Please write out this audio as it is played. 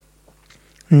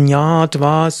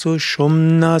Nyātvā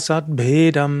sushumna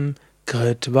sadbhedam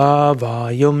kritvā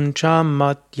vāyum ca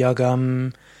madhyagam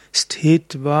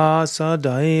sthitva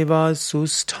sadaiva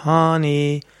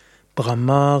susthāni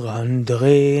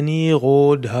brahmarandhre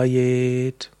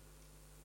nirodhayet.